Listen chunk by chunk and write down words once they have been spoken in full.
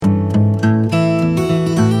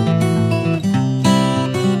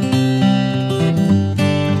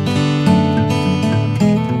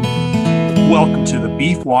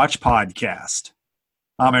Beef Watch podcast.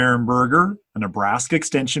 I'm Aaron Berger, a Nebraska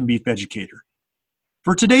Extension beef educator.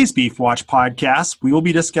 For today's Beef Watch podcast, we will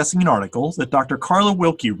be discussing an article that Dr. Karla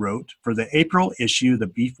Wilke wrote for the April issue of the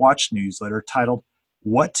Beef Watch newsletter titled,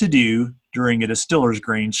 What to Do During a Distillers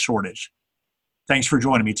Grain Shortage. Thanks for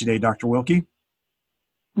joining me today, Dr. Wilke.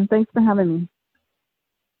 And thanks for having me.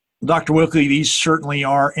 Dr. Wilke, these certainly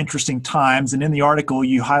are interesting times, and in the article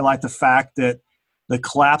you highlight the fact that the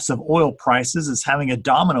collapse of oil prices is having a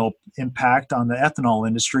domino impact on the ethanol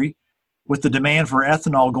industry. With the demand for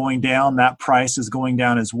ethanol going down, that price is going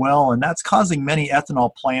down as well, and that's causing many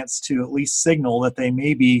ethanol plants to at least signal that they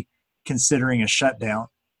may be considering a shutdown.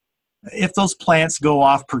 If those plants go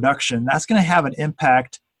off production, that's going to have an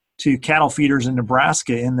impact to cattle feeders in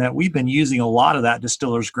Nebraska in that we've been using a lot of that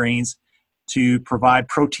distillers grains to provide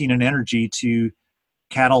protein and energy to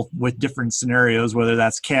cattle with different scenarios, whether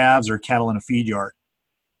that's calves or cattle in a feed yard.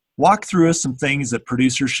 Walk through us some things that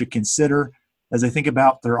producers should consider as they think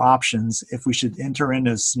about their options if we should enter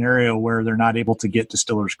into a scenario where they're not able to get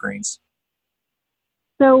distillers grains.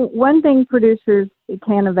 So one thing producers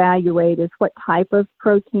can evaluate is what type of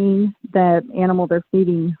protein the animal they're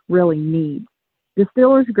feeding really needs.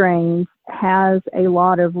 Distillers grains has a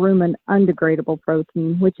lot of rumen undegradable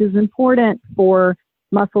protein, which is important for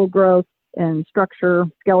muscle growth and structure,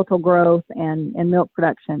 skeletal growth, and milk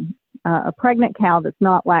production. A pregnant cow that's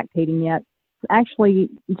not lactating yet actually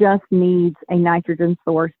just needs a nitrogen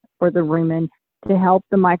source for the rumen to help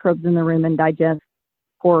the microbes in the rumen digest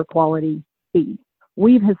poor quality feed.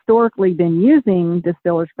 We've historically been using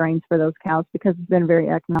distillers grains for those cows because it's been very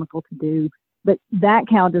economical to do, but that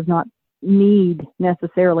cow does not need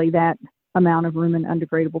necessarily that amount of rumen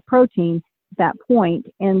undegradable protein at that point.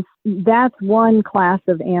 And that's one class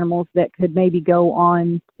of animals that could maybe go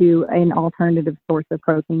on to an alternative source of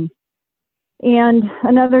protein. And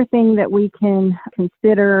another thing that we can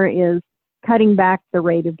consider is cutting back the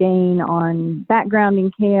rate of gain on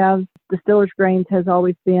backgrounding calves. Distillers grains has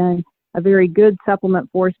always been a very good supplement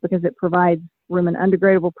for us because it provides rumen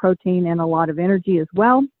undegradable protein and a lot of energy as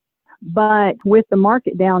well. But with the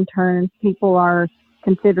market downturn, people are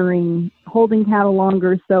considering holding cattle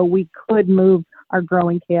longer, so we could move our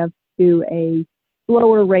growing calves to a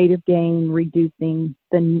slower rate of gain, reducing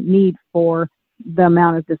the need for the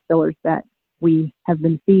amount of distillers that we have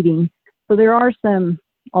been feeding. So there are some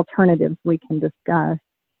alternatives we can discuss.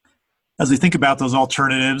 As we think about those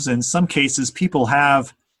alternatives, in some cases, people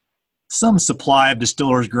have some supply of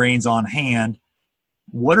distillers grains on hand.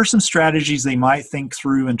 What are some strategies they might think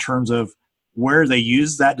through in terms of where they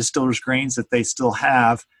use that distillers grains that they still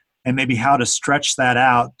have, and maybe how to stretch that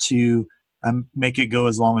out to make it go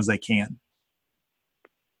as long as they can?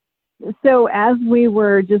 So as we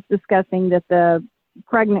were just discussing that the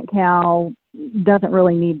pregnant cow doesn't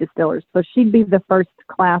really need distillers. So she'd be the first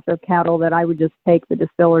class of cattle that I would just take the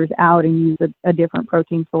distillers out and use a different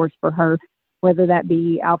protein source for her, whether that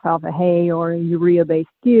be alfalfa hay or a urea-based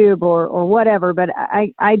cube or whatever. But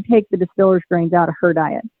I'd take the distillers grains out of her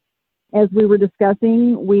diet. As we were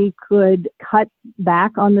discussing, we could cut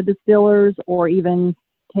back on the distillers or even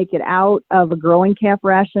take it out of a growing calf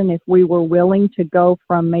ration if we were willing to go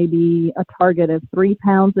from maybe a target of 3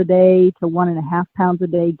 pounds a day to 1.5 pounds a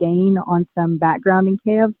day gain on some backgrounding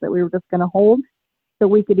calves that we were just going to hold. So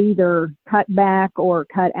we could either cut back or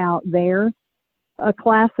cut out there. A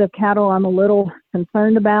class of cattle I'm a little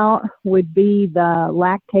concerned about would be the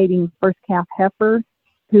lactating first calf heifer,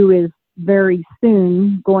 who is very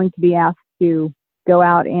soon going to be asked to go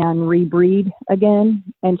out and rebreed again.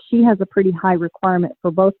 And she has a pretty high requirement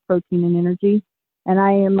for both protein and energy. And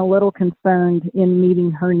I am a little concerned in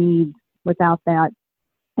meeting her needs without that.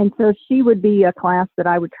 And so she would be a class that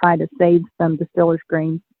I would try to save some distillers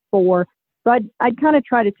grains for. So I'd kind of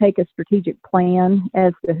try to take a strategic plan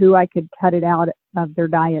as to who I could cut it out of their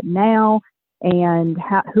diet now and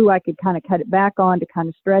who I could kind of cut it back on to kind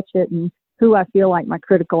of stretch it, and who I feel like my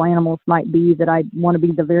critical animals might be that I'd want to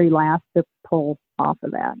be the very last to pull off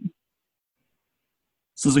of that.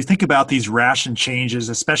 So as we think about these ration changes,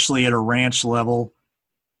 especially at a ranch level,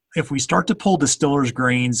 if we start to pull distillers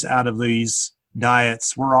grains out of these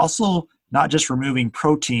diets, we're also not just removing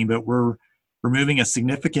protein, but we're removing a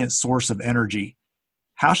significant source of energy.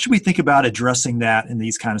 How should we think about addressing that in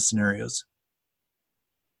these kind of scenarios?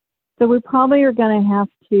 So we probably are going to have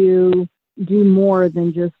to do more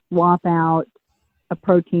than just swap out a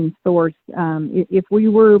protein source. If we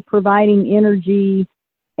were providing energy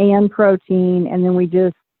and protein and then we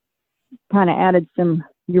just kind of added some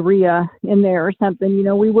urea in there or something,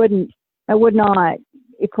 that would not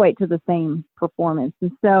equate to the same performance.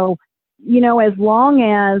 And so, as long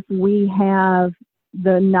as we have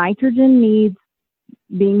the nitrogen needs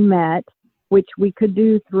being met, which we could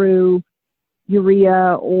do through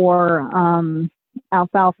urea or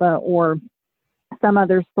alfalfa or some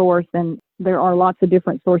other source. And there are lots of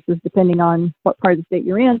different sources depending on what part of the state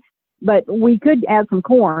you're in. But we could add some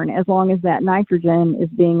corn as long as that nitrogen is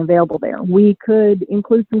being available there. We could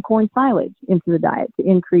include some corn silage into the diet to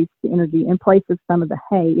increase the energy in place of some of the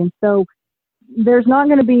hay. And so there's not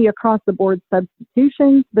going to be across the board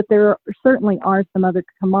substitutions, but there certainly are some other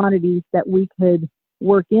commodities that we could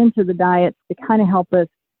work into the diet to kind of help us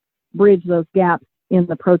bridge those gaps in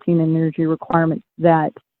the protein and energy requirements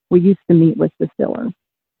that we used to meet with Distillers.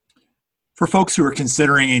 For folks who are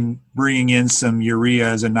considering bringing in some urea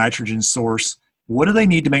as a nitrogen source, what do they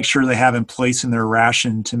need to make sure they have in place in their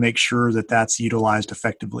ration to make sure that that's utilized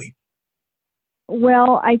effectively?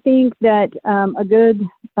 Well, I think that a good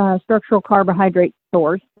structural carbohydrate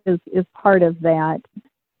source is part of that,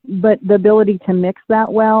 but the ability to mix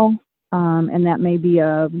that well, and that may be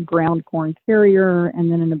a ground corn carrier,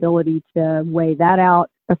 and then an ability to weigh that out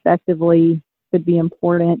effectively could be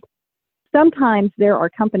important. Sometimes there are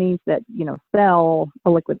companies that, sell a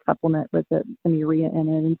liquid supplement with some urea in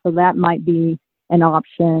it, and so that might be an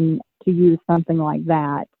option to use something like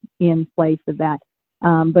that in place of that.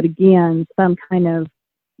 But again, some kind of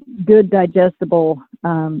good digestible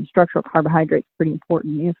structural carbohydrate is pretty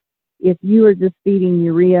important. If you are just feeding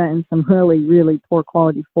urea and some really, really poor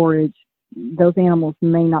quality forage, those animals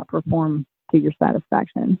may not perform to your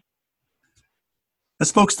satisfaction.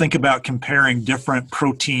 As folks think about comparing different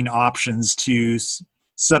protein options to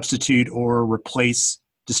substitute or replace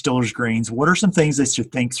Distillers grains, what are some things they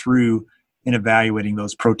should think through in evaluating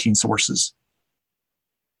those protein sources?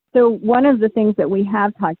 So one of the things that we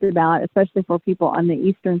have talked about, especially for people on the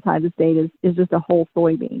eastern side of the state, is just a whole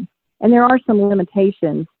soybean. And there are some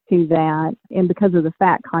limitations to that, and because of the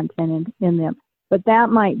fat content in them. But that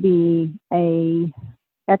might be a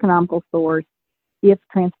economical source if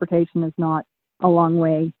transportation is not a long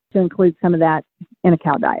way, to include some of that in a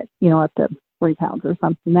cow diet, up to 3 pounds or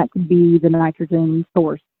something. That could be the nitrogen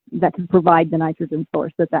source, that could provide the nitrogen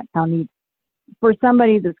source that cow needs. For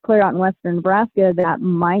somebody that's clear out in western Nebraska, that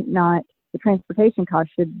might not, the transportation cost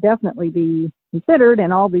should definitely be considered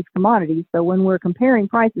in all these commodities. So when we're comparing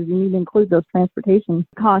prices, you need to include those transportation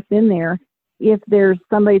costs in there. If there's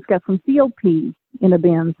somebody that's got some field peas in a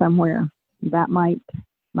bin somewhere, that might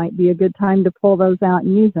be a good time to pull those out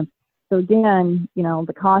and use them. So again,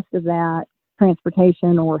 the cost of that,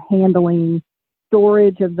 transportation or handling,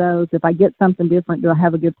 storage of those, if I get something different, do I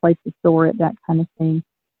have a good place to store it, that kind of thing.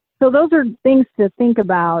 So those are things to think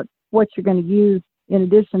about, what you're going to use in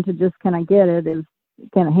addition to just can I get it, is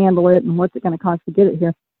can I handle it, and what's it going to cost to get it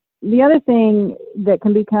here. The other thing that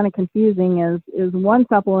can be kind of confusing is one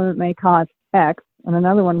supplement may cost X and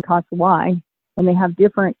another one costs Y, and they have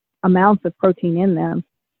different amounts of protein in them.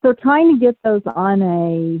 So trying to get those on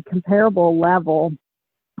a comparable level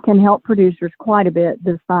can help producers quite a bit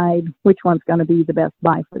decide which one's going to be the best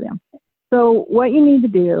buy for them. So what you need to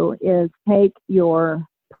do is take your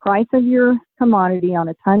price of your commodity on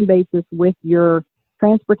a ton basis with your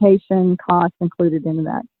transportation costs included into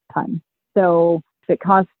that ton. So if it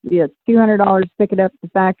costs you $200 to pick it up at the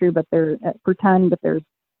factory, but they're per ton, but there's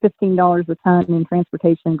 $15 a ton in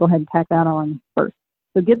transportation, go ahead and tack that on first.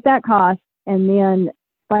 So get that cost, and then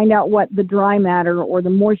find out what the dry matter or the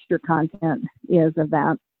moisture content is of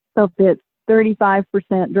that. So if it's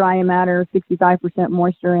 35% dry matter, 65%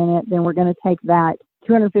 moisture in it, then we're going to take that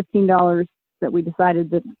 $215 that we decided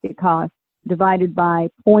that it costs, divided by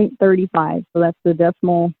 0.35. So that's the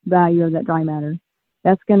decimal value of that dry matter.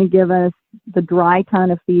 That's going to give us the dry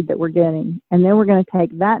ton of feed that we're getting. And then we're going to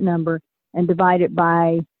take that number and divide it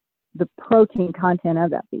by the protein content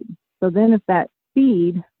of that feed. So then if that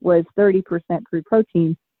feed was 30% crude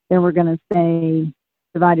protein, then we're going to say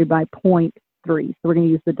divided by 0.3. So we're going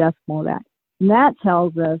to use the decimal of that. And that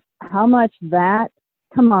tells us how much that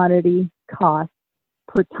commodity costs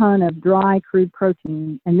per ton of dry crude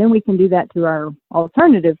protein. And then we can do that to our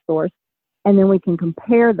alternative source, and then we can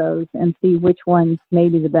compare those and see which ones may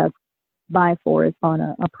be the best buy for us on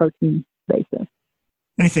a protein basis.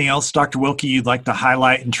 Anything else, Dr. Wilke, you'd like to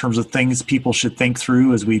highlight in terms of things people should think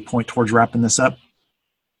through as we point towards wrapping this up?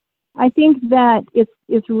 I think that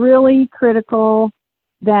it's really critical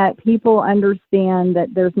that people understand that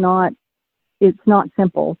it's not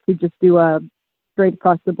simple to just do a straight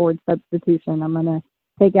across the board substitution. I'm going to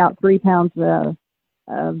take out 3 pounds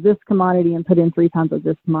of this commodity and put in 3 pounds of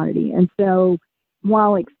this commodity. And so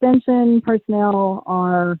while extension personnel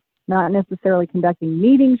are not necessarily conducting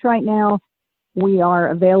meetings right now, we are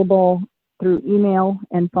available through email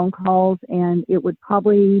and phone calls, and it would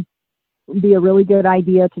probably be a really good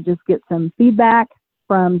idea to just get some feedback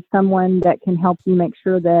from someone that can help you make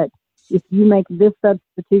sure that if you make this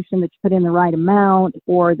substitution that you put in the right amount,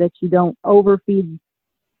 or that you don't overfeed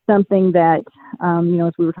something that,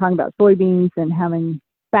 as we were talking about soybeans and having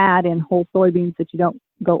fat in whole soybeans, that you don't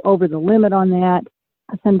go over the limit on that,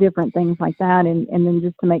 some different things like that. And then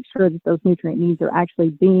just to make sure that those nutrient needs are actually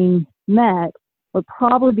being met, would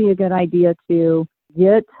probably be a good idea to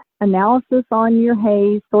get analysis on your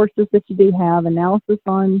hay sources that you do have, analysis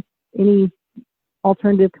on any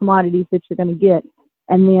alternative commodities that you're going to get,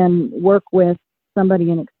 and then work with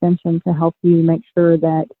somebody in extension to help you make sure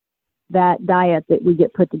that that diet that we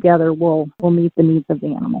get put together will meet the needs of the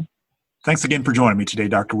animal. Thanks again for joining me today,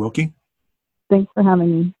 Dr. Wilke. Thanks for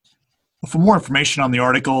having me. For more information on the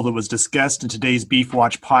article that was discussed in today's Beef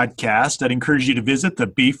Watch podcast, I'd encourage you to visit the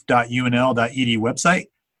beef.unl.edu website.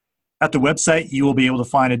 At the website, you will be able to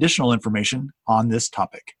find additional information on this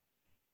topic.